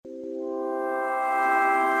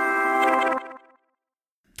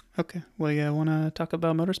Okay. Well, yeah, want to talk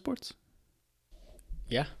about motorsports?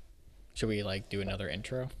 Yeah. Should we like do another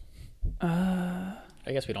intro? Uh,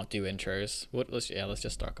 I guess we don't do intros. Let's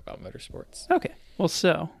just talk about motorsports. okay.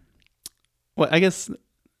 Well, I guess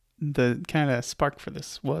the kind of spark for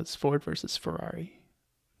this was Ford versus Ferrari.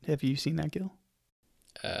 Have you seen that, Gil?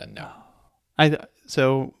 No.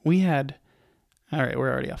 So we had. All right,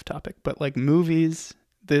 we're already off topic, but like movies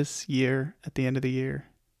this year at the end of the year,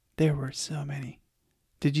 there were so many.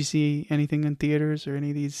 Did you see anything in theaters or any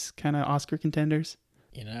of these kind of Oscar contenders?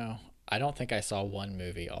 You know, I don't think I saw one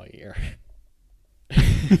movie all year.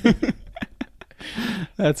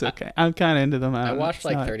 That's okay. I'm kind of into them. I Know. watched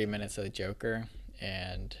like 30 minutes of The Joker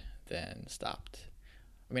and then stopped.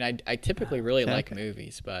 I mean, I typically really like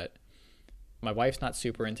movies, but my wife's not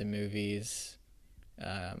super into movies,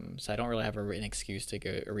 so I don't really have a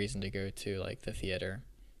reason to go to like the theater.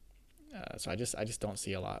 So I just don't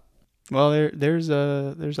see a lot. Well, there's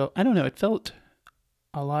a I don't know. It felt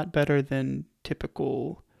a lot better than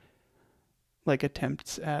typical like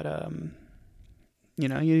attempts at at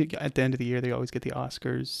the end of the year they always get the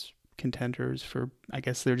Oscars contenders for, I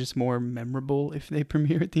guess they're just more memorable if they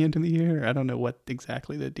premiere at the end of the year. I don't know what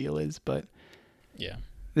exactly the deal is, but yeah,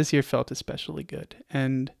 this year felt especially good.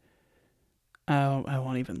 And I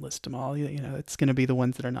won't even list them all. You know, it's going to be the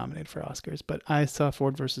ones that are nominated for Oscars. But I saw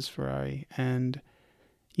Ford versus Ferrari, and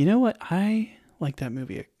you know what? I like that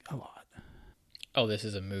movie a lot. Oh, this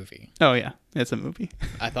is a movie. Oh yeah, it's a movie.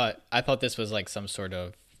 I thought this was like some sort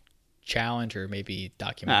of challenge or maybe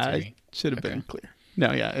documentary. Should have been clear.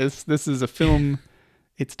 No, yeah, this is a film.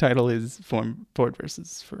 Its title is Ford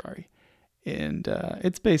versus Ferrari, and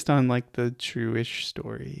it's based on like the true-ish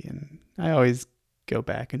story. And I always go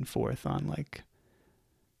back and forth on like,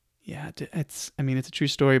 yeah, it's a true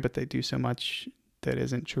story, but they do so much that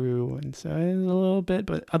isn't true, and so it's a little bit.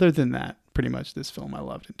 But other than that, pretty much this film I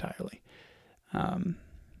loved entirely. And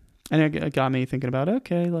it got me thinking about,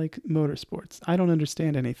 okay, like motorsports. I don't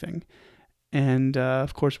understand anything. And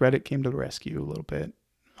of course, Reddit came to the rescue a little bit.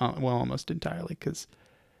 Well, almost entirely, because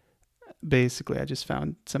basically I just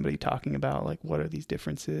found somebody talking about like what are these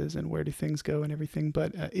differences and where do things go and everything.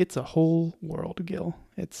 But it's a whole world, Gil.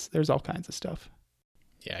 There's all kinds of stuff.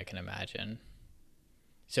 Yeah, I can imagine.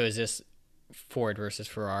 So is this Ford versus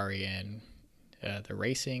Ferrari and the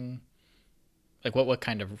racing? Like what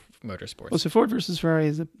kind of motorsports? Well, so Ford versus Ferrari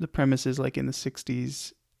is the premise is like in the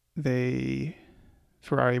 60s,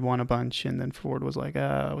 Ferrari won a bunch, and then Ford was like,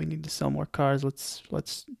 we need to sell more cars.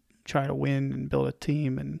 Let's try to win and build a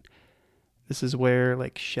team. And this is where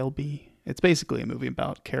like Shelby, it's basically a movie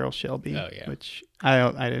about Carroll Shelby, which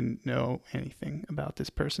I didn't know anything about this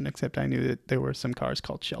person, except I knew that there were some cars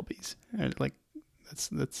called Shelbys. And like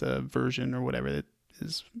that's a version or whatever that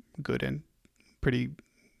is good and pretty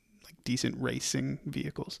decent racing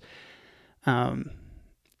vehicles. And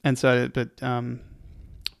so, but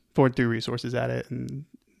Ford threw resources at it, and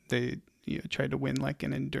they tried to win like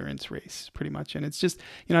an endurance race pretty much. And it's just,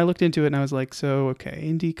 I looked into it and I was like, so, okay,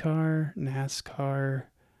 IndyCar, NASCAR,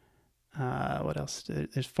 what else?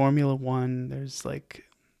 There's Formula One. There's like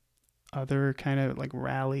other kind of like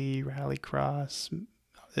rally cross.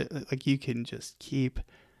 Like you can just keep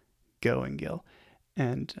going, Gil.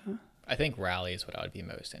 And I think rally is what I would be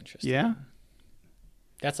most interested in. Yeah?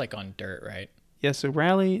 That's like on dirt, right? Yeah, so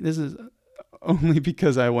rally, this is only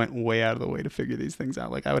because I went way out of the way to figure these things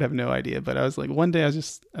out. Like I would have no idea, but I was like, one day I was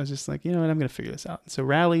just like, you know what, I'm going to figure this out. So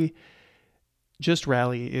rally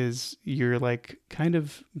is you're like kind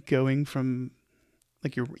of going from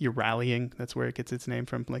like you're rallying. That's where it gets its name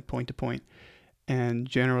from, like point to point. And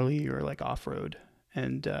generally you're like off-road,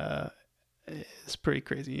 and it's pretty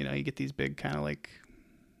crazy. You get these big kind of like,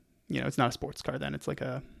 it's not a sports car then. It's like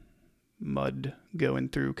a mud going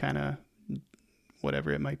through kind of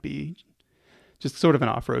whatever it might be, just sort of an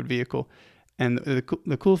off-road vehicle. And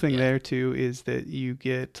the cool thing there too is that you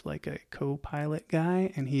get like a co-pilot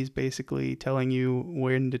guy, and he's basically telling you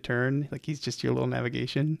when to turn. Like he's just your little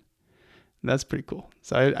navigation. That's pretty cool.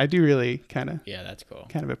 So I do really kind of that's cool.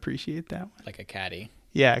 Kind of appreciate that one. Like a caddy.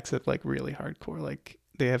 Yeah, except like really hardcore. Like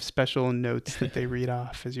they have special notes that they read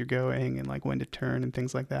off as you're going, and like when to turn and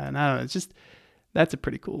things like that. And I don't know, it's just, that's a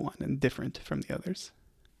pretty cool one and different from the others.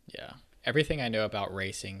 Yeah. Everything I know about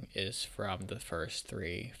racing is from the first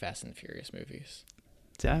 3 Fast and Furious movies.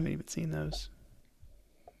 See, I haven't even seen those.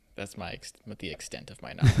 That's the extent of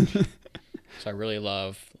my knowledge. So I really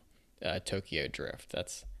love Tokyo Drift.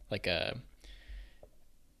 That's like I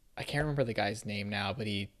can't remember the guy's name now, but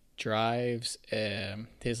he drives,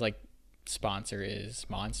 his like sponsor is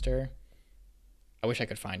Monster. I wish I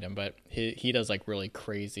could find him, but he does like really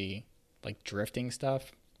crazy like drifting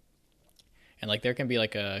stuff. and like there can be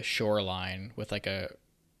like a shoreline with like a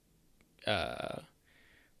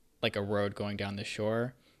road going down the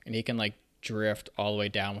shore, and he can like drift all the way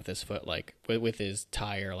down with his foot, like with his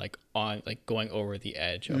tire like on, like going over the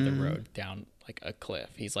edge of the road down like a cliff.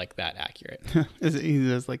 He's like that accurate. He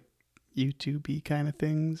does like YouTube-y kind of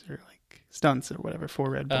things, or like stunts or whatever for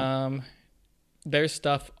Red Bull? There's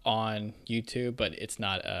stuff on YouTube, but it's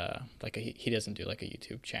not he doesn't do like a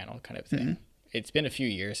YouTube channel kind of thing. It's been a few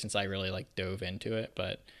years since I really like dove into it,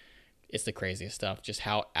 but it's the craziest stuff, just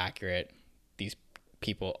how accurate these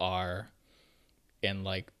people are in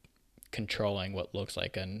like controlling what looks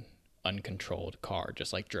like an uncontrolled car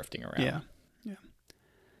just like drifting around. Yeah.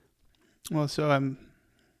 Well, so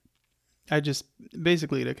I just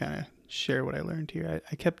basically, to kind of share what I learned here,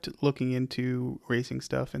 I kept looking into racing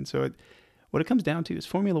stuff, and so what it comes down to is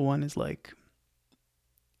Formula One is like,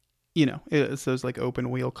 it's those like open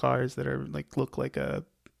wheel cars that are like, look like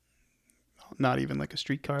not even like a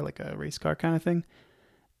street car, like a race car kind of thing.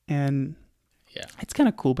 And yeah, it's kind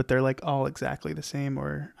of cool, but they're like all exactly the same,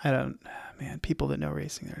 or people that know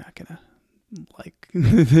racing, they're not going to like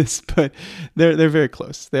this, but they're very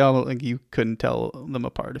close. They all look like you couldn't tell them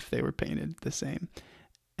apart if they were painted the same.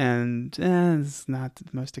 And it's not the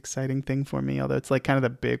most exciting thing for me, although it's like kind of the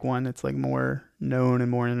big one. It's like more known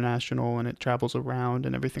and more international, and it travels around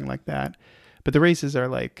and everything like that. But the races are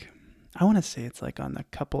like, I want to say it's like on the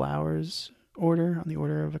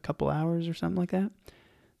order of a couple hours or something like that.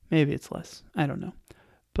 Maybe it's less. I don't know.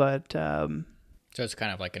 But so it's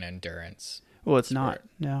kind of like an endurance. Well, it's sport.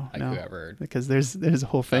 not. No. Whoever. Because there's a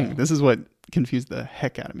whole thing. Oh. This is what confused the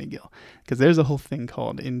heck out of me, Gil. Because there's a whole thing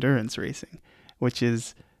called endurance racing, which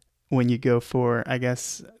is when you go for, I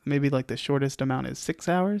guess, maybe like the shortest amount is 6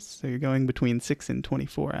 hours. So you're going between 6 and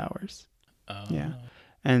 24 hours. Oh. Yeah.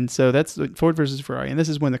 And so that's Ford versus Ferrari. And this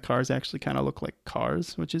is when the cars actually kind of look like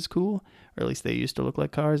cars, which is cool. Or at least they used to look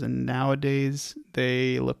like cars. And nowadays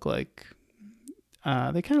they look like,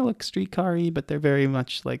 they kind of look streetcar-y, but they're very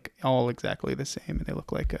much like all exactly the same. And they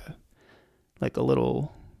look like a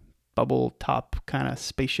little bubble top kind of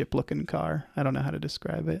spaceship looking car. I don't know how to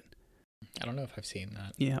describe it. I don't know if I've seen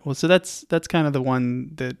that. Yeah, well, so that's kind of the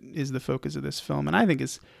one that is the focus of this film, and I think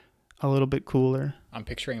is a little bit cooler. I'm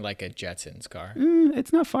picturing like a Jetsons car.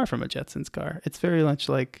 It's not far from a Jetsons car. It's very much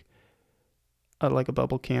like a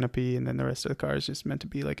bubble canopy, and then the rest of the car is just meant to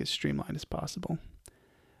be like as streamlined as possible.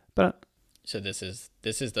 But so this is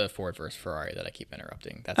the Ford versus Ferrari that I keep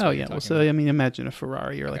interrupting. That's well, so about? I mean, imagine a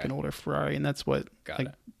Ferrari or like an older Ferrari, and that's what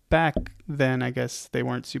back then, I guess they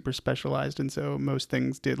weren't super specialized, and so most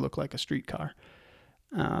things did look like a street car.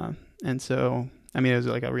 And so, I mean, it was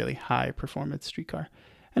like a really high performance street car,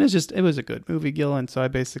 and it was a good movie, Gil. And so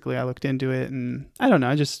I looked into it, and I don't know,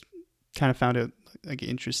 I just kind of found it like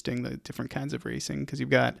interesting, the different kinds of racing, because you've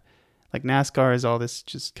got like NASCAR is all this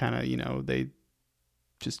just kind of, they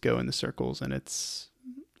just go in the circles, and it's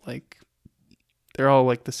like they're all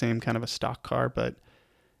like the same kind of a stock car, but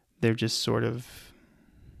they're just sort of,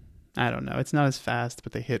 I don't know, it's not as fast,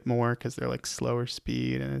 but they hit more because they're like slower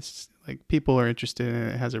speed, and it's like people are interested in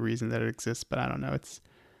it. It has a reason that it exists, but I don't know, it's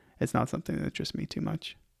not something that interests me too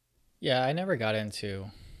much. Yeah, I never got into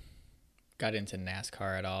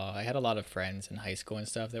NASCAR at all. I had a lot of friends in high school and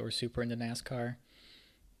stuff that were super into NASCAR,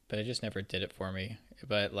 but it just never did it for me.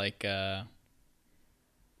 But like I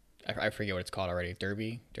forget what it's called already.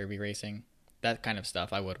 Derby racing, that kind of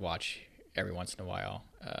stuff I would watch every once in a while.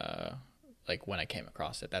 Like when I came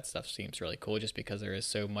across it, that stuff seems really cool just because there is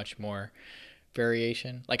so much more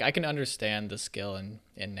variation. Like I can understand the skill in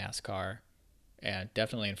NASCAR, and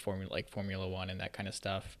definitely in Formula One and that kind of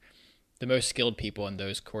stuff. The most skilled people in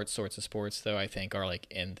those sorts of sports, though, I think are like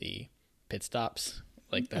in the pit stops.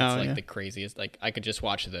 Like that's the craziest. Like I could just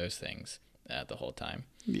watch those things the whole time.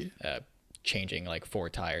 Yeah. Changing like 4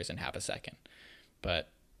 tires in half a second. But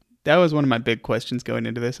that was one of my big questions going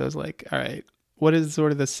into this. I was like, all right, what is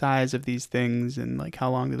sort of the size of these things, and like how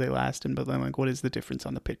long do they last? And but then like, what is the difference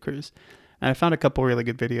on the pit crews? And I found a couple really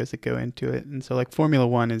good videos that go into it. And so like Formula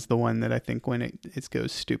One is the one that I think when it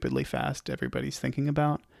goes stupidly fast, everybody's thinking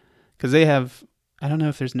about, because they have, I don't know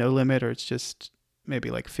if there's no limit or it's just maybe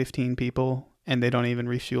like 15 people, and they don't even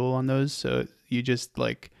refuel on those. So you just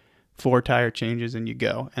like 4 tire changes and you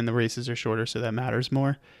go, and the races are shorter, so that matters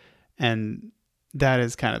more. And that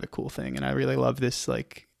is kind of the cool thing. And I really love this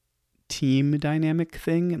like team dynamic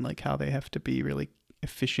thing, and like how they have to be really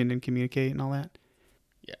efficient and communicate and all that.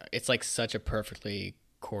 Yeah, it's like such a perfectly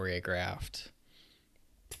choreographed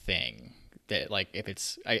thing that like if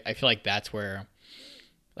it's, I feel like that's where,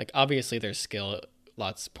 like obviously there's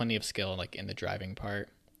plenty of skill like in the driving part,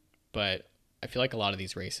 but I feel like a lot of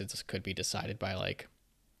these races could be decided by like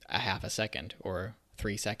a half a second or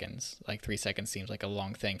 3 seconds. Like 3 seconds seems like a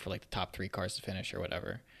long thing for like the top three cars to finish or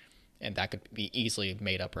whatever, and that could be easily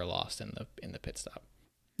made up or lost in the pit stop.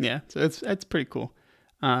 Yeah, so it's pretty cool.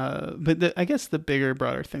 But I guess the bigger,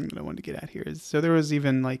 broader thing that I wanted to get at here is, so there was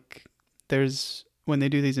even like, there's, when they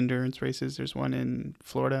do these endurance races, there's one in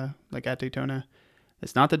Florida, like at Daytona.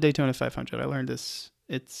 It's not the Daytona 500. I learned this.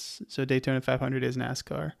 So Daytona 500 is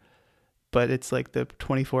NASCAR, but it's like the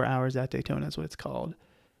 24 hours at Daytona is what it's called.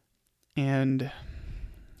 And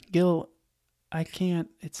Gil,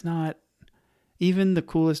 it's not, even the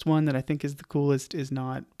coolest one that I think is the coolest is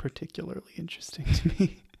not particularly interesting to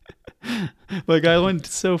me. Like, I went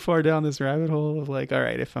so far down this rabbit hole of like, all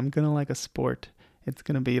right, if I'm going to like a sport, it's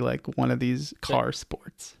going to be like one of these car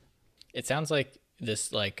sports. It sounds like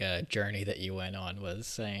this like journey that you went on was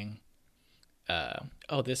saying,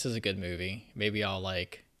 oh, this is a good movie. Maybe I'll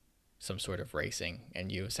like some sort of racing.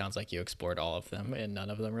 And sounds like you explored all of them and none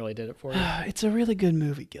of them really did it for you. It's a really good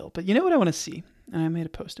movie, Gil. But you know what I want to see? And I made a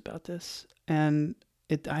post about this, and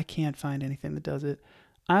I can't find anything that does it.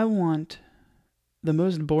 I want the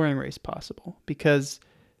most boring race possible, because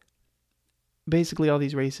basically all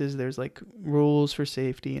these races, there's like rules for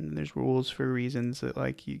safety and there's rules for reasons that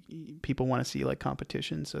like people want to see like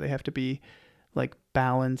competition. So they have to be like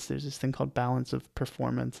balanced. There's this thing called balance of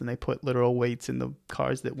performance, and they put literal weights in the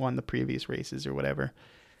cars that won the previous races or whatever.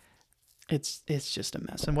 It's just a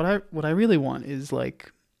mess. And what I really want is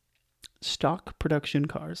like stock production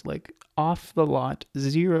cars, like off the lot,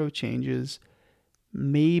 zero changes,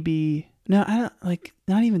 maybe. No, I don't, like,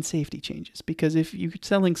 not even safety changes, because if you're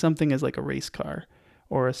selling something as like a race car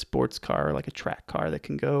or a sports car or like a track car that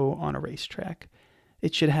can go on a racetrack,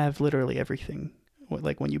 it should have literally everything,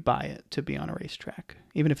 like when you buy it, to be on a racetrack,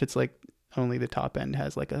 even if it's like only the top end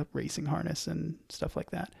has like a racing harness and stuff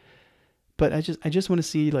like that. But I just want to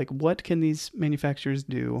see like, what can these manufacturers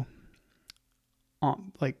do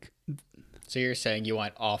like. So you're saying you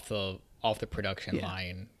want off the production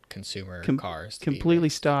line consumer cars completely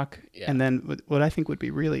stock. Yeah. And then what I think would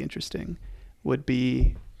be really interesting would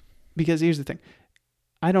be, because here's the thing,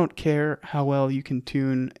 I don't care how well you can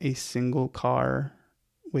tune a single car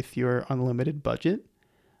with your unlimited budget.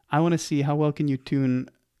 I want to see how well can you tune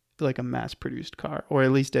like a mass produced car, or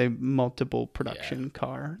at least a multiple production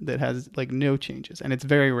car that has like no changes. And it's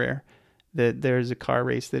very rare that there's a car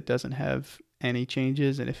race that doesn't have any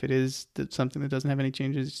changes, and if it is something that doesn't have any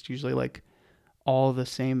changes, it's usually like all the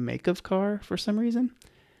same make of car for some reason.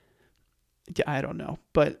 Yeah, I don't know.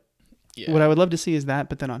 But what I would love to see is that.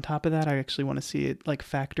 But then on top of that, I actually want to see it like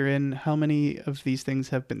factor in how many of these things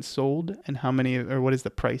have been sold and how many, or what is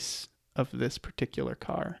the price of this particular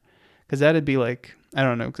car. Because that'd be like, I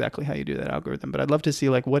don't know exactly how you do that algorithm, but I'd love to see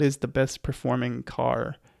like, what is the best performing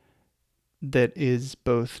car that is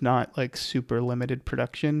both not like super limited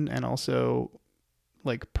production and also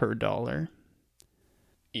like per dollar.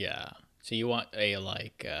 Yeah. So you want a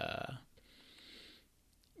like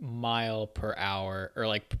mile per hour, or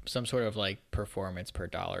like some sort of like performance per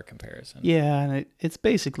dollar comparison. Yeah, and it's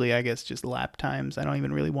basically, I guess, just lap times. I don't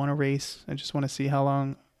even really want to race. I just want to see how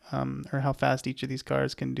long or how fast each of these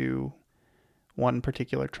cars can do one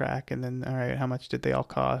particular track, and then, all right, how much did they all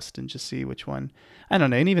cost, and just see which one. I don't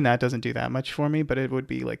know, and even that doesn't do that much for me, but it would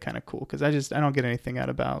be like kind of cool, because I don't get anything out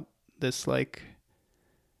about this, like,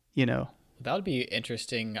 you know. That would be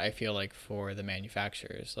interesting, I feel like, for the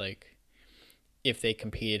manufacturers, like if they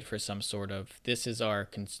competed for some sort of this is our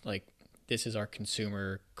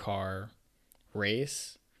consumer car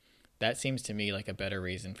race. That seems to me like a better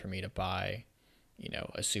reason for me to buy,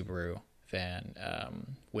 a Subaru than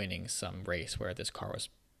winning some race where this car was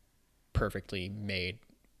perfectly made,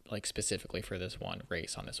 like specifically for this one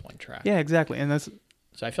race on this one track. Yeah, exactly, and that's.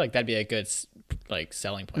 So I feel like that'd be a good like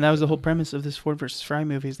selling point. And that was the whole premise of this Ford versus Ferrari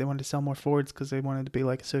movies. They wanted to sell more Fords because they wanted to be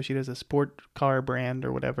like associated as a sport car brand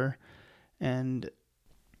or whatever. And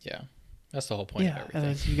yeah, that's the whole point of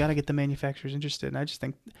everything. You got to get the manufacturers interested. And I just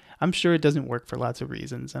think, I'm sure it doesn't work for lots of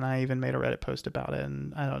reasons. And I even made a Reddit post about it.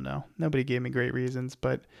 And I don't know. Nobody gave me great reasons,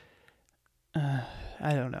 but I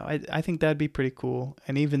don't know. I think that'd be pretty cool.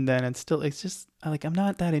 And even then, it's just like, I'm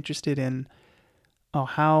not that interested in,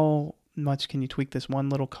 how much can you tweak this one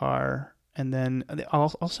little car. And then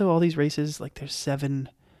also all these races, like there's 7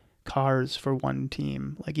 cars for one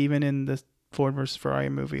team. Like even in the Ford versus Ferrari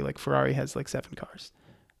movie, like Ferrari has like 7 cars,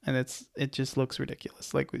 and it just looks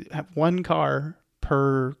ridiculous. Like we have one car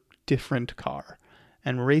per different car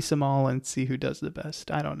and race them all and see who does the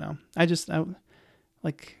best. I don't know.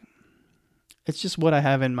 It's just what I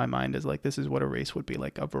have in my mind is like, this is what a race would be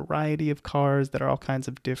like, a variety of cars that are all kinds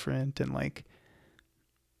of different and like,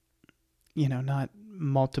 not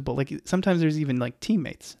multiple, like sometimes there's even like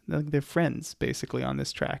teammates, like they're friends basically on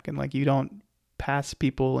this track, and like you don't pass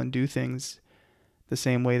people and do things the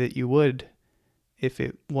same way that you would if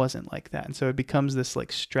it wasn't like that. And so it becomes this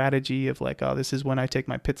like strategy of like, oh, this is when I take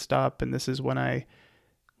my pit stop and this is when I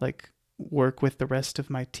like work with the rest of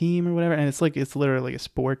my team or whatever. And it's like, it's literally a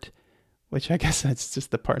sport, which I guess that's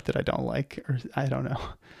just the part that I don't like, or I don't know.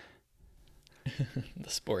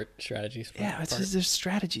 The sport strategy. Yeah, it's just, there's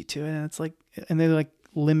strategy to it. And it's like, and they like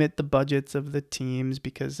limit the budgets of the teams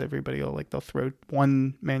because everybody will like, they'll throw,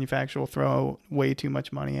 one manufacturer will throw way too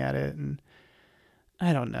much money at it. And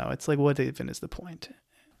I don't know. It's like, what even is the point?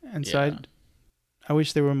 And so I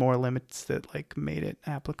wish there were more limits that like made it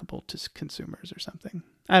applicable to consumers or something.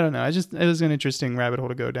 I don't know. It was an interesting rabbit hole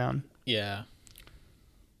to go down. Yeah.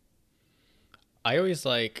 I always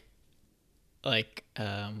like I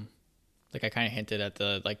kind of hinted at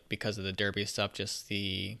the, like, because of the derby stuff, just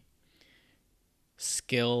the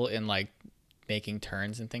skill in like making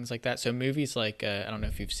turns and things like that. So movies like, I don't know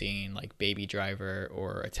if you've seen like Baby Driver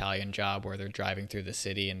or Italian Job, where they're driving through the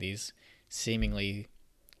city in these seemingly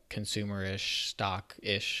consumer-ish,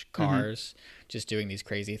 stock-ish cars, just doing these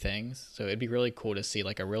crazy things. So it'd be really cool to see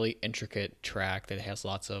like a really intricate track that has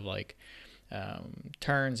lots of like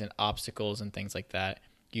turns and obstacles and things like that,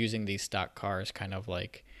 using these stock cars, kind of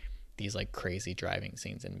like these like crazy driving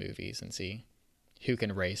scenes in movies, and see who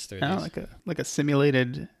can race through these. Like a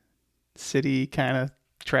simulated city kind of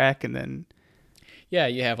track, and then yeah,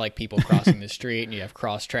 you have like people crossing the street and you have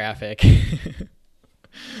cross traffic.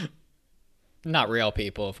 Not real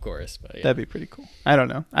people, of course, but yeah. That'd be pretty cool. I don't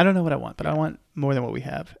know what I want, but I want more than what we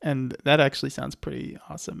have, and that actually sounds pretty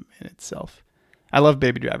awesome in itself. I love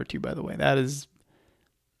Baby Driver 2, by the way. It's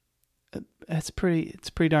a pretty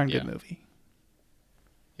darn good movie.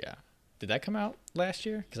 Yeah. Did that come out last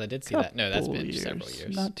year? Because I did see that. No, that's been several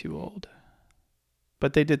years. Not too old.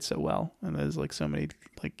 But they did so well, and there's like so many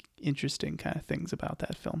like interesting kind of things about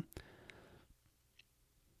that film.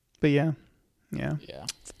 But yeah.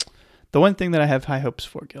 The one thing that I have high hopes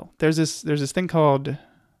for, Gil, there's this thing called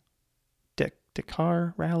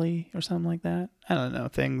Dakar Rally or something like that. I don't know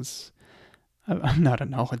things. I'm not a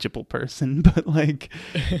knowledgeable person, but like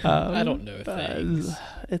I don't know things.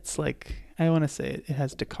 It's like, I want to say it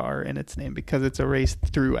has Dakar in its name because it's a race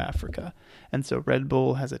through Africa, and so Red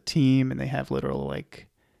Bull has a team, and they have literal like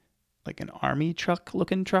an army truck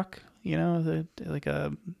looking truck, you know, like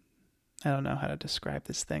a, I don't know how to describe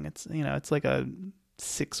this thing. It's, you know, it's like a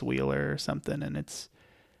 6-wheeler or something, and it's,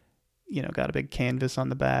 you know, got a big canvas on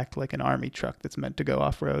the back, like an army truck that's meant to go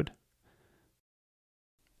off road.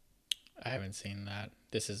 I haven't seen that.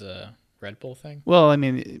 This is a Red Bull thing? Well, I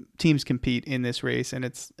mean, teams compete in this race, and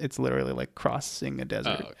it's literally like crossing a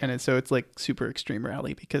desert. And so it's like super extreme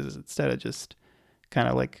rally, because instead of just kind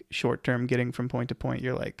of like short term getting from point to point,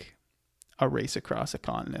 you're like a race across a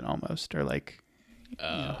continent almost, or like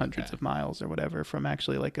hundreds of miles or whatever, from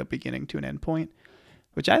actually like a beginning to an end point,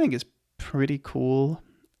 which I think is pretty cool.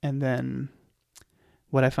 And then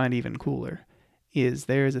what I find even cooler is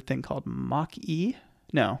there's a thing called Mach-E.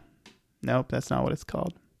 Nope, that's not what it's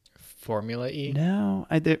called. Formula E? No,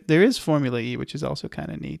 there is Formula E, which is also kind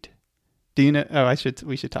of neat. Do you know? Oh,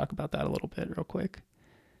 we should talk about that a little bit real quick.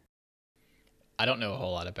 I don't know a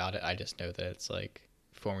whole lot about it. I just know that it's like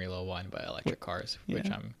Formula One by electric cars, which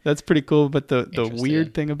that's pretty cool. But the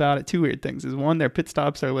weird thing about it, two weird things, is one, their pit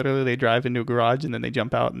stops are literally, they drive into a garage and then they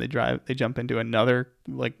jump out and they jump into another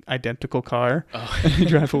like identical car and they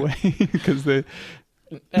drive away because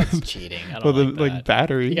that's cheating. I don't like that.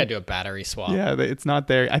 Battery. You gotta do a battery swap. Yeah, it's not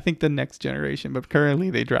there. I think the next generation, but currently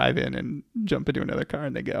they drive in and jump into another car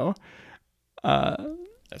and they go. And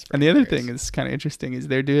the other thing is kind of interesting is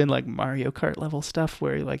they're doing like Mario Kart level stuff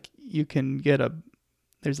where like you can get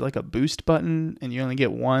there's like a boost button and you only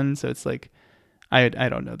get one. So it's like, I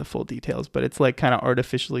don't know the full details, but it's like kind of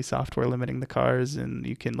artificially software limiting the cars, and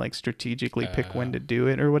you can like strategically pick when to do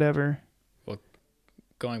it or whatever. Well,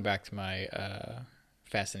 going back to my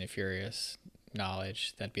Fast and the Furious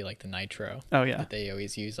knowledge, that'd be like the nitro. Oh yeah, that they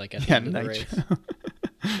always use like at the end of the race.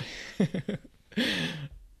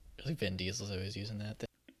 Like Vin Diesel's always using that thing.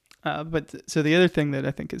 But so the other thing that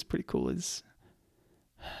I think is pretty cool is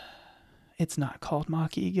it's not called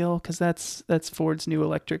Mach-E, Gil, because that's Ford's new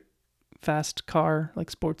electric fast car,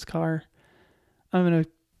 like sports car. I'm gonna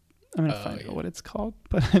find out what it's called,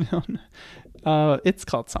 but I don't know. It's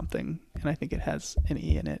called something, and I think it has an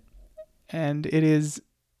E in it. And it is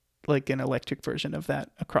like an electric version of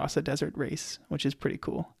that across a desert race, which is pretty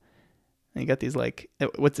cool. And you got these like,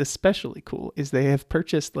 what's especially cool is they have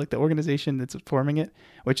purchased like the organization that's forming it,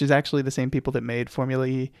 which is actually the same people that made Formula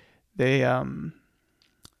E. They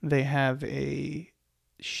have a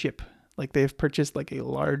ship. Like they've purchased like a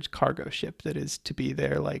large cargo ship that is to be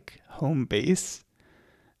their like home base.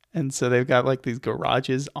 And so they've got like these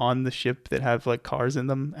garages on the ship that have like cars in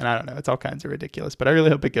them. And I don't know, it's all kinds of ridiculous, but I really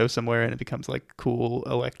hope it goes somewhere and it becomes like cool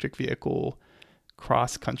electric vehicle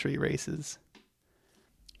cross country races.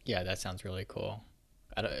 Yeah, that sounds really cool.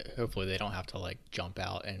 Hopefully they don't have to like jump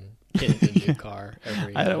out and get in the new car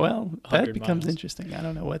every well, that becomes miles. Interesting. I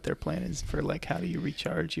don't know what their plan is for like how do you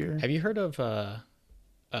recharge your. Have you heard of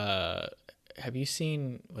have you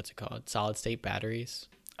seen what's it called? Solid state batteries?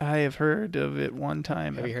 I have heard of it one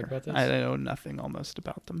time. Have you heard about this? I know nothing almost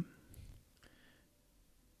about them.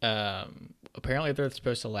 Apparently they're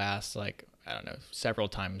supposed to last like, I don't know, several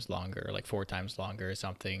times longer, like 4 times longer or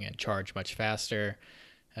something, and charge much faster,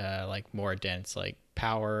 like more dense like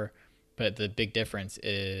power. But the big difference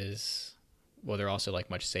is, well, they're also like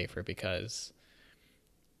much safer because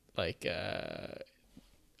like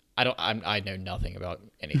I know nothing about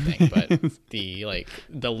anything, but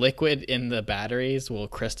the liquid in the batteries will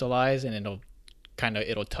crystallize and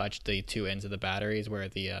it'll touch the two ends of the batteries where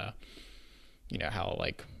the you know how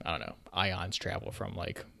like, I don't know, ions travel from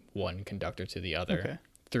like one conductor to the other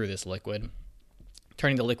through this liquid,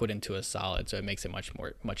 turning the liquid into a solid. So it makes it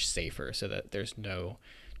much safer so that there's no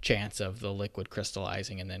chance of the liquid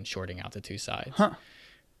crystallizing and then shorting out the two sides.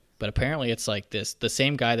 But apparently it's like this, the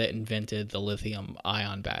same guy that invented the lithium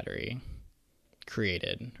ion battery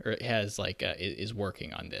created, or has like, is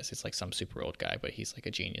working on this. It's like some super old guy, but he's like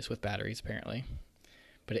a genius with batteries apparently.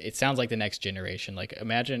 But it sounds like the next generation. Like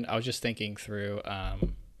imagine, I was just thinking through,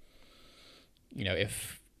 you know,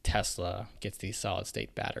 if Tesla gets these solid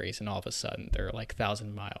state batteries and all of a sudden they're like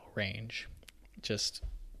 1,000-mile range, just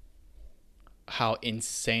how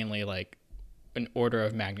insanely like an order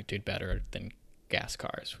of magnitude better than gas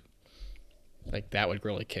cars. Like that would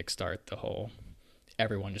really kickstart the whole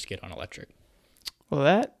everyone just get on electric. Well,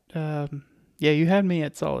 that yeah, you had me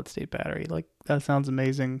at solid state battery. Like that sounds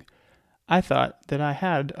amazing. I thought that I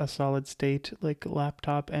had a solid state like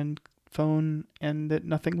laptop and phone and that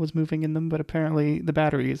nothing was moving in them, but apparently the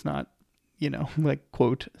battery is not, you know, like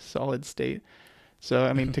quote solid state. So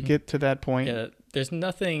I mean, to get to that point, yeah, there's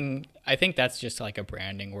nothing. I think that's just like a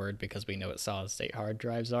branding word because we know what solid state hard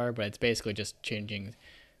drives are, but it's basically just changing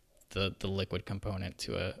the liquid component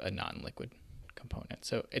to a non-liquid component.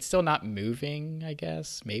 So it's still not moving, I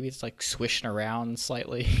guess. Maybe it's like swishing around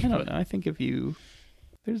slightly. I don't know. I think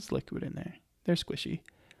there's liquid in there. They're squishy.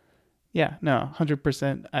 Yeah, no,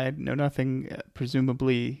 100%. I know nothing.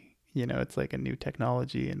 Presumably, you know, it's like a new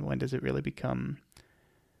technology, and when does it really become,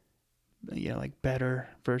 you know, like better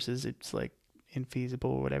versus it's like infeasible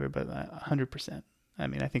or whatever, but 100%. I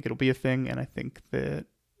mean, I think it'll be a thing, and I think that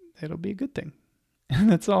it'll be a good thing. And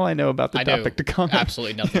that's all I know about the topic to comment.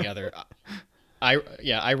 Absolutely nothing other.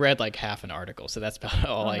 I read like half an article, so that's about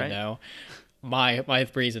all I know. My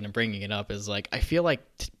reason in bringing it up is like I feel like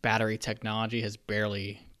battery technology has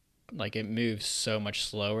barely, like it moves so much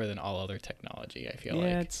slower than all other technology. I feel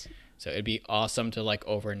so it'd be awesome to like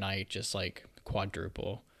overnight just like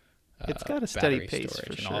quadruple. It's got a steady pace for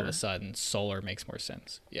and sure. All of a sudden, solar makes more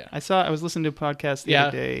sense. Yeah, I was listening to a podcast the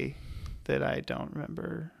other day that I don't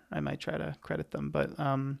remember. I might try to credit them, but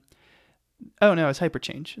oh no, it's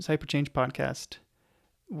Hyperchange. It's Hyperchange podcast,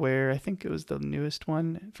 where I think it was the newest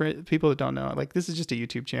one. For people that don't know, like this is just a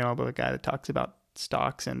YouTube channel, but a guy that talks about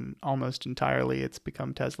stocks, and almost entirely it's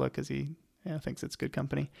become Tesla because he thinks it's good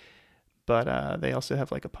company. But they also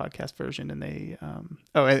have like a podcast version, and they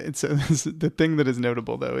it's the thing that is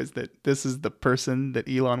notable though is that this is the person that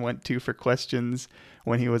Elon went to for questions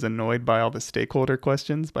when he was annoyed by all the stakeholder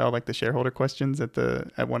questions, by all like the shareholder questions at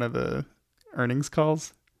one of the earnings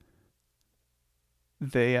calls.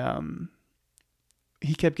 They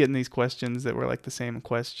he kept getting these questions that were like the same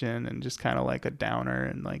question and just kind of like a downer,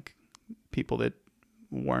 and like people that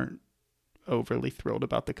weren't overly thrilled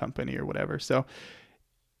about the company or whatever. So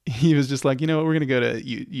he was just like, you know what, we're going to go to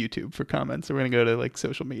YouTube for comments. So we're going to go to like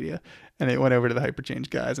social media. And it went over to the Hyperchange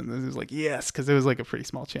guys, and it was like, yes, because it was like a pretty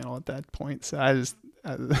small channel at that point. So I was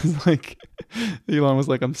like, Elon was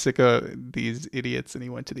like, I'm sick of these idiots. And he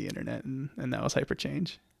went to the internet, and that was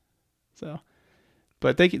Hyperchange. So,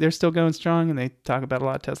 but they're still going strong, and they talk about a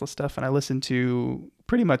lot of Tesla stuff. And I listened to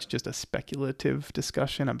pretty much just a speculative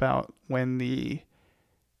discussion about when the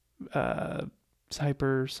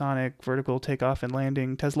hypersonic vertical takeoff and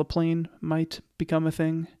landing Tesla plane might become a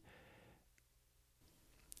thing.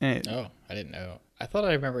 I didn't know. I thought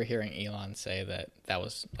I remember hearing Elon say that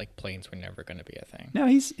was like planes were never going to be a thing. No,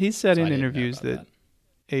 he's said in interviews that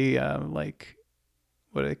a like,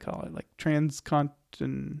 what do they call it? Like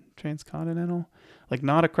transcontinental, like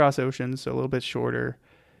not across oceans, so a little bit shorter.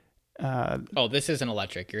 Oh, this isn't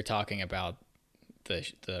electric. You're talking about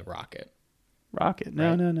the rocket. Rocket?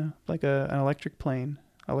 No, right? No. Like an electric plane,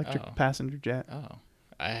 electric passenger jet. Oh,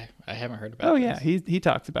 I haven't heard about. Oh this. Yeah, he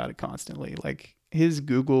talks about it constantly. Like his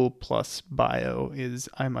Google Plus bio is,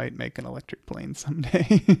 I might make an electric plane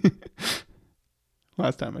someday.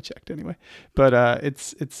 Last time I checked, anyway. But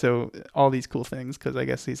it's so all these cool things, because I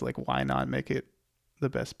guess he's like, why not make it the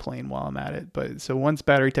best plane while I'm at it? But so once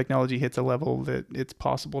battery technology hits a level that it's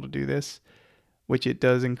possible to do this, which it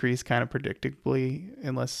does increase kind of predictably,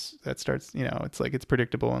 unless that starts, it's like it's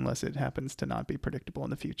predictable unless it happens to not be predictable in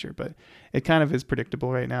the future. But it kind of is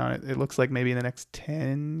predictable right now. And it looks like maybe in the next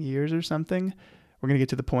 10 years or something, we're going to get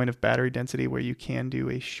to the point of battery density where you can do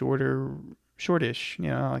a shortish,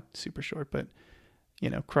 not like super short, but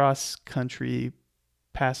cross-country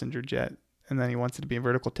passenger jet, and then he wants it to be a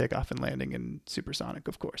vertical takeoff and landing and supersonic,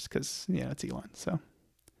 of course, because it's Elon. So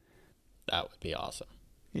that would be awesome.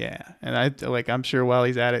 Yeah, and I'm sure while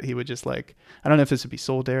he's at it, he would just I don't know if this would be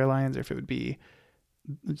sold to airlines or if it would be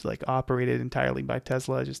like operated entirely by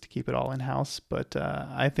Tesla just to keep it all in house. But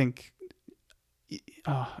I think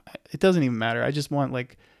it doesn't even matter. I just want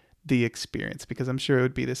the experience, because I'm sure it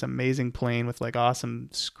would be this amazing plane with awesome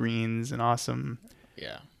screens and awesome.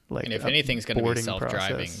 Yeah. And if anything's going to be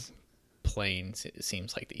self-driving planes, it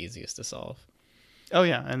seems like the easiest to solve. Oh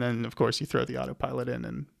yeah. And then of course you throw the autopilot in,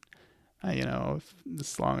 and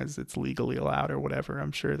as long as it's legally allowed or whatever,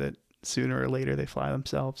 I'm sure that sooner or later they fly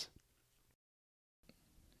themselves.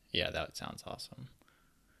 Yeah, that sounds awesome.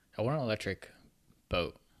 I want an electric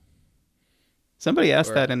boat. Somebody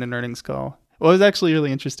asked that in an earnings call. Well, it was actually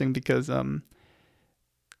really interesting because a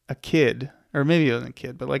kid, or maybe it wasn't a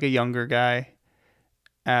kid, but a younger guy,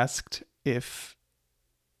 asked if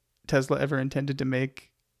Tesla ever intended to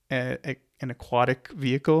make an aquatic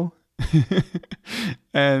vehicle.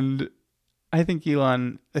 And I think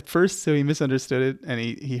Elon, at first, so he misunderstood it, and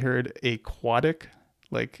he heard aquatic,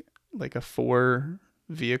 like a 4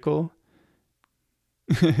 vehicle.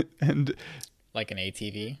 And like an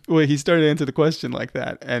ATV? Well, he started to answer the question like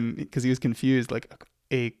that, and because he was confused,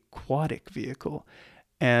 a aquatic vehicle.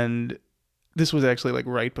 And this was actually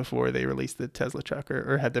right before they released the Tesla truck,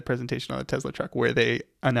 or had the presentation on the Tesla truck where they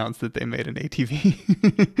announced that they made an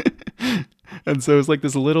ATV. And so it was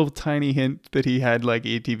this little tiny hint that he had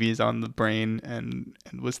ATVs on the brain and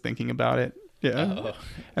was thinking about it. Yeah. Oh,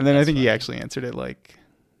 and then I think funny. He actually answered it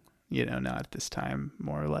not at this time,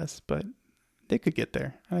 more or less, but they could get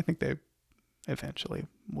there. I think they eventually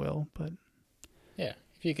will, but yeah,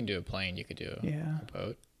 if you can do a plane, you could do a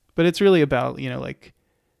boat. But it's really about, it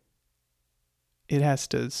has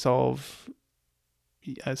to solve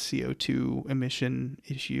a CO2 emission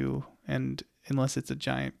issue, and unless it's a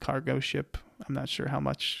giant cargo ship, I'm not sure how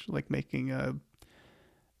much making a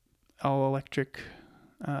all electric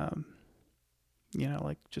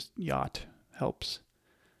just yacht helps.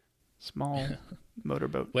 Small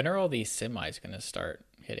motorboat. When are all these semis going to start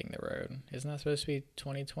hitting the road? Isn't that supposed to be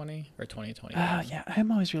 2020 or 2020? Yeah,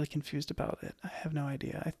 I'm always really confused about it. I have no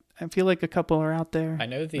idea. I feel like a couple are out there. I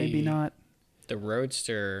know maybe not. The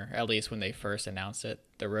Roadster, at least when they first announced it,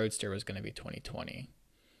 the Roadster was going to be 2020.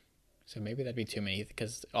 So maybe that'd be too many,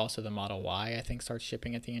 because also the Model Y, I think, starts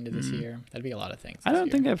shipping at the end of this year. That'd be a lot of things. I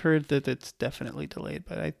don't think I've heard that it's definitely delayed,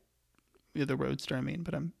 but the Roadster,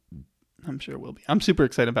 but I'm sure it will be. I'm super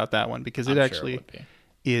excited about that one, because it actually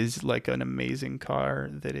is an amazing car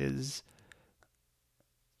that is.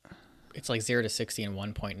 It's 0 to 60 in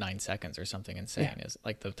 1.9 seconds or something insane. Yeah. Is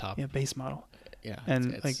the top. Yeah, base model. Yeah.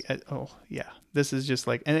 And this is just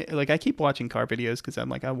I keep watching car videos because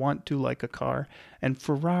I'm I want to like a car, and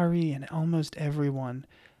Ferrari and almost everyone,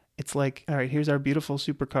 it's all right, here's our beautiful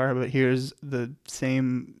supercar, but here's the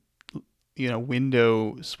same,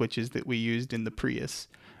 window switches that we used in the Prius,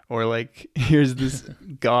 or here's this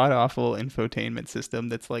god awful infotainment system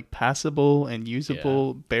that's passable and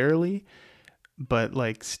usable barely, but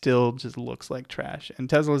still just looks like trash. And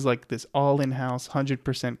Tesla's this all in-house,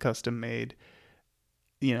 100% custom made.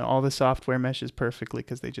 All the software meshes perfectly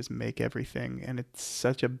because they just make everything, and it's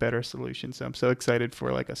such a better solution. So I'm so excited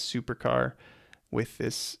for a supercar with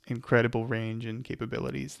this incredible range and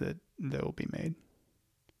capabilities that will be made.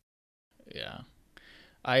 Yeah.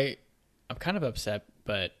 I'm kind of upset,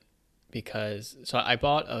 but so I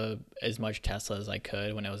bought as much Tesla as I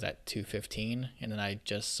could when it was at $215, and then I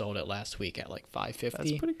just sold it last week at $550.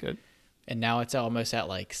 That's pretty good. And now it's almost at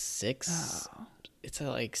 $6. Oh. It's at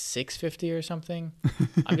 $650 or something.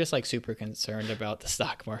 I'm just super concerned about the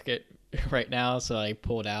stock market right now, so I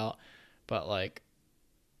pulled out. But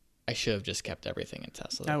I should have just kept everything in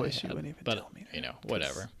Tesla. I wish you wouldn't even tell me that.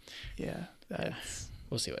 Whatever. Yeah,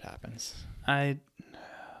 we'll see what happens.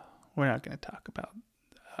 we're not going to talk about.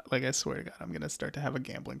 Like, I swear to God, I'm going to start to have a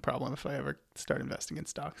gambling problem if I ever start investing in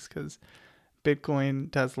stocks, because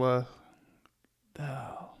Bitcoin, Tesla.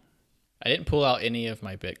 Oh. I didn't pull out any of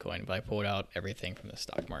my Bitcoin, but I pulled out everything from the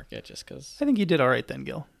stock market just because. I think you did all right then,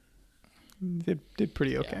 Gil. Did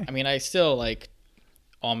pretty okay. Yeah. I mean, I still like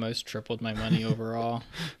almost tripled my money overall,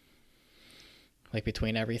 like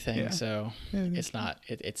between everything. Yeah. So it's not.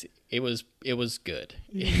 It was good.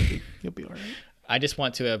 You'll be all right. I just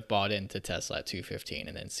want to have bought into Tesla at 215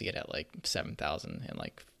 and then see it at like 7,000 in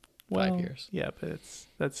like 5 years. Yeah, but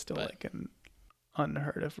that's still like an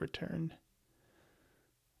unheard of return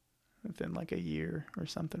within like a year or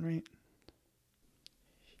something, right?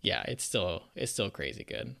 Yeah, it's still crazy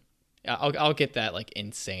good. I'll get that like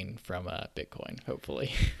insane from Bitcoin,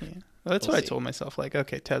 hopefully. Yeah, well, that's what I told myself. Like,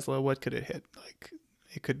 okay, Tesla, what could it hit? Like,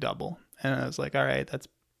 it could double, and I was like, all right, that's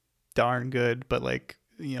darn good, but like,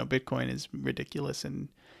 Bitcoin is ridiculous, and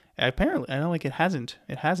apparently, I know, like, it hasn't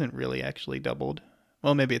really actually doubled.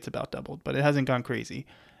 Well, maybe it's about doubled, but it hasn't gone crazy.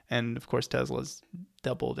 And of course, Tesla's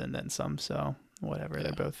doubled and then some. So whatever, yeah.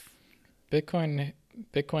 They're both.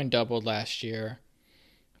 Bitcoin doubled last year,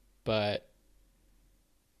 but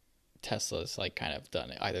Tesla's like kind of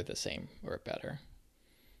done either the same or better.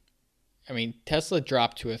 I mean, Tesla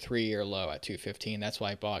dropped to a 3-year low at 215. That's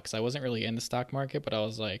why I bought, because I wasn't really in the stock market, but I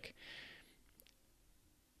was like,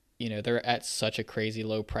 they're at such a crazy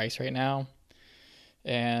low price right now.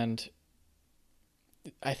 And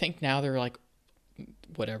I think now they're like,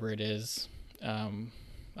 whatever it is,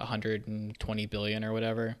 120 billion or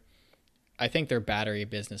whatever. I think their battery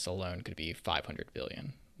business alone could be 500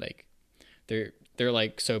 billion. Like, they're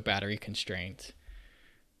like so battery constrained.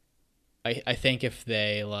 I think if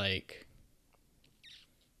they like,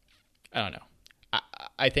 I don't know.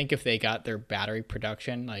 I think if they got their battery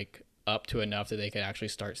production like up to enough that they could actually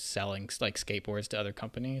start selling like skateboards to other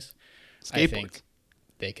companies, I think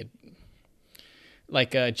they could,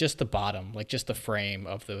 like, just the bottom, like just the frame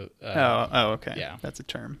of the. Okay. Yeah, that's a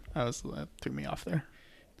term. That threw me off there.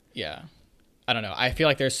 Yeah, I don't know. I feel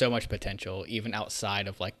like there's so much potential even outside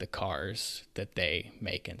of like the cars that they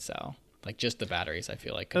make and sell. Like just the batteries, I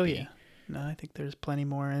feel like could be. Yeah. No, I think there's plenty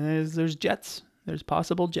more, and there's jets. There's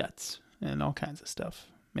possible jets and all kinds of stuff.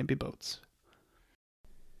 Maybe boats.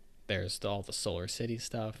 There's all the Solar City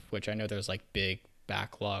stuff, which I know there's like big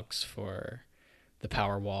backlogs for the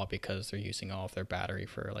Powerwall because they're using all of their battery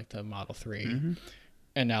for like the Model 3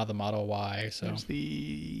 and now the Model Y. So there's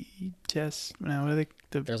the Tesla. Now, what are they?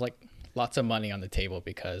 There's like lots of money on the table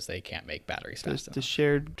because they can't make batteries fast enough. The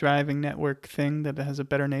shared driving network thing that has a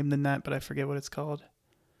better name than that, but I forget what it's called.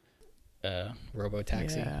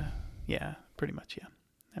 Robotaxi. Yeah, pretty much. Yeah,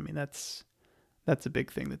 I mean that's a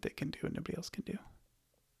big thing that they can do and nobody else can do.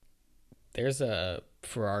 There's a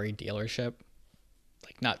Ferrari dealership,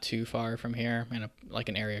 like not too far from here, in like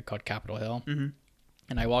an area called Capitol Hill. Mm-hmm.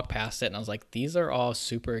 And I walked past it and I was like, these are all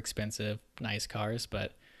super expensive, nice cars,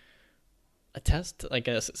 but a test, like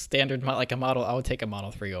a standard, like a model, I would take a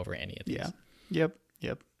Model 3 over any of these. Yeah.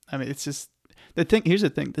 Yep. I mean, it's just the thing. Here's the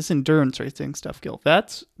thing: this endurance racing stuff, Gil.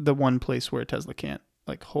 That's the one place where Tesla can't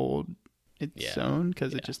like hold its own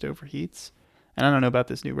because it just overheats. And I don't know about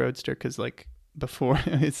this new Roadster because like before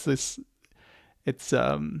it's the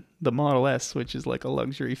Model S, which is like a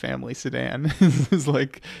luxury family sedan, is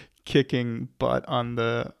like kicking butt on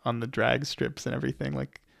the drag strips and everything.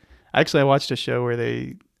 Like, actually, I watched a show where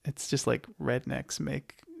it's just like rednecks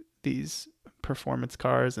make these performance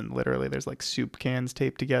cars, and literally there's like soup cans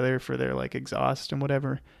taped together for their like exhaust and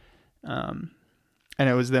whatever. And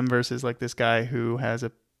it was them versus like this guy who has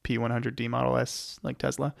a P100D Model S like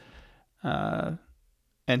Tesla.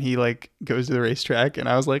 And he like goes to the racetrack, and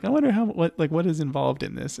I was like, I wonder what is involved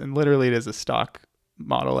in this. And literally it is a stock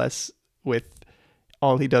Model S with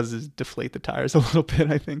all he does is deflate the tires a little bit,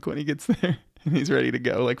 I think, when he gets there, and he's ready to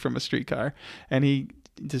go like from a street car, and he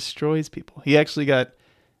destroys people. He actually got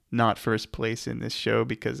not first place in this show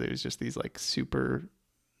because it was just these like super,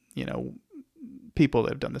 people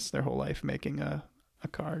that have done this their whole life making a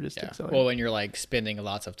car just to accelerate. Well, when you're like spending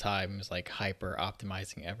lots of time like hyper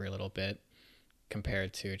optimizing every little bit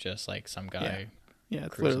compared to just like some guy. Yeah,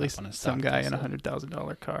 it's literally some guy in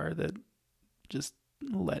 $100,000 car that just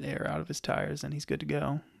let air out of his tires and he's good to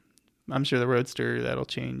go. I'm sure the Roadster, that'll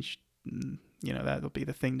change. That'll be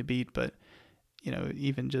the thing to beat. But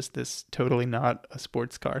even just this totally not a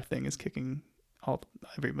sports car thing is kicking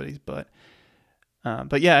everybody's butt.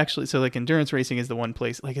 But yeah, actually, so like endurance racing is the one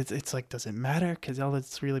place, like it's like, does it matter? Because all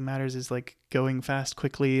that really matters is like going fast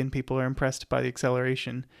quickly and people are impressed by the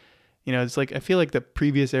acceleration. It's like, I feel like the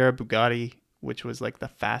previous era Bugatti, which was like the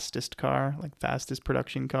fastest car, like fastest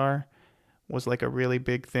production car, was like a really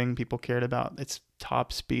big thing. People cared about its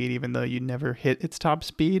top speed, even though you never hit its top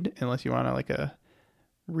speed unless you were on like a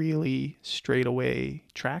really straightaway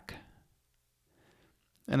track.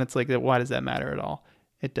 And it's like, why does that matter at all?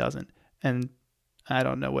 It doesn't. And I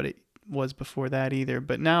don't know what it was before that either.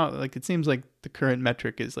 But now, like, it seems like the current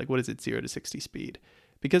metric is like, what is it, 0 to 60 speed?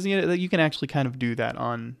 Because you can actually kind of do that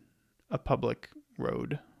on a public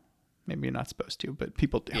road. Maybe you're not supposed to, but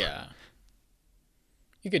people do. Yeah.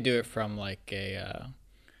 You could do it from like an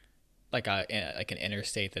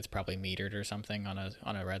interstate that's probably metered or something on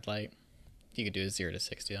a red light. You could do a 0 to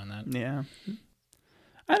 60 on that. Yeah.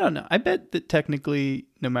 I don't know. I bet that technically,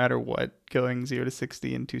 no matter what, going 0 to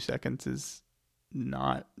 60 in 2 seconds is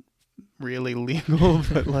not really legal,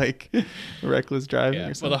 but like reckless driving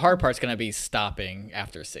or something. Well, the hard part's going to be stopping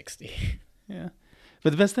after 60. Yeah.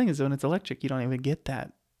 But the best thing is when it's electric, you don't even get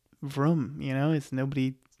that vroom, it's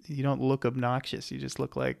nobody, you don't look obnoxious. You just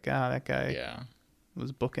look like, that guy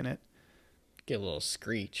was booking it. Get a little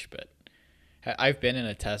screech, but I've been in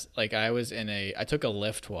a test. Like I took a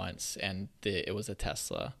Lyft once, and it was a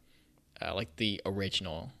Tesla, like the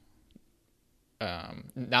original,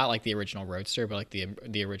 not like the original Roadster, but like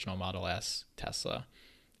the original Model S Tesla,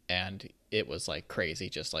 and it was like crazy,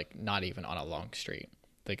 just like not even on a long street.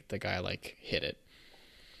 Like the guy like hit it.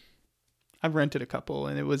 I've rented a couple,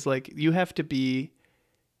 and it was like you have to be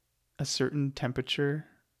a certain temperature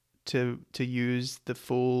to use the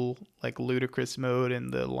full like ludicrous mode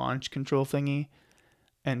and the launch control thingy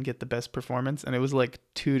and get the best performance. And it was like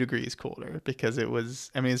 2 degrees colder because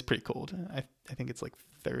it's pretty cold. I think it's like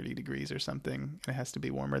 30 degrees or something. And it has to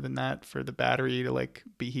be warmer than that for the battery to like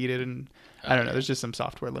be heated. And I don't know, there's just some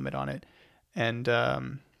software limit on it. And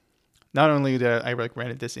not only did I like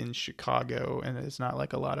rented this in Chicago, and it's not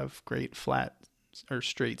like a lot of great flat or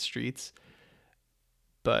straight streets,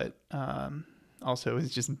 but also it's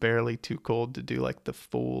just barely too cold to do like the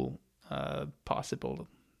full possible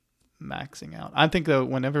maxing out. I think though,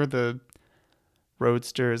 whenever the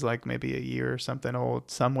Roadster is like maybe a year or something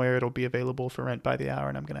old, somewhere it'll be available for rent by the hour,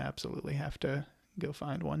 and I'm gonna absolutely have to go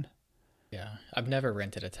find one. Yeah, I've never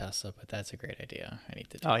rented a Tesla, but that's a great idea. I need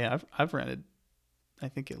to do. Oh yeah, I've rented, I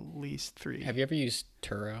think, at least 3. Have you ever used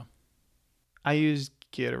Turo? I use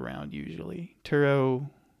Get Around usually. Turo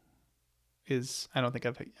is, I don't think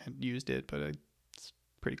I've used it, but it's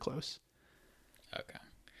pretty close. Okay.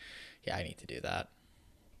 Yeah, I need to do that.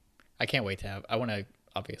 I can't wait to have, I want to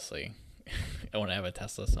have a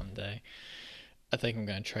Tesla someday. I think I'm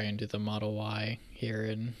going to try and do the Model Y here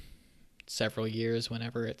in several years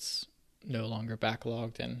whenever it's no longer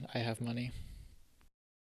backlogged and I have money.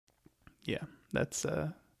 Yeah, it's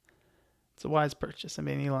a wise purchase. I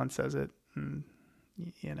mean, Elon says it, and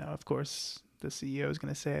of course the CEO is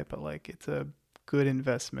going to say it, but like it's a good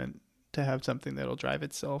investment to have something that'll drive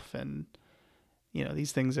itself, and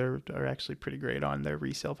these things are actually pretty great on their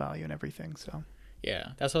resale value and everything. So yeah,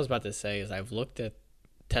 that's what I was about to say. Is I've looked at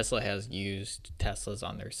Tesla has used Teslas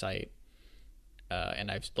on their site,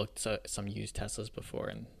 and I've looked at some used Teslas before,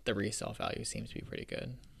 and the resale value seems to be pretty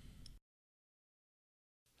good.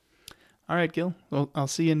 All right, Gil. Well, I'll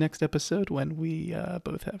see you next episode when we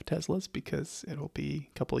both have Teslas, because it'll be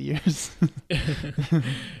a couple of years.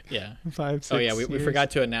 Yeah. 5, 6 Oh, yeah. We years.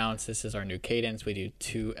 forgot to announce this is our new cadence. We do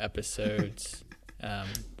 2 episodes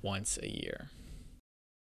once a year.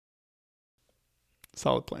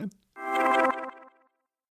 Solid plan.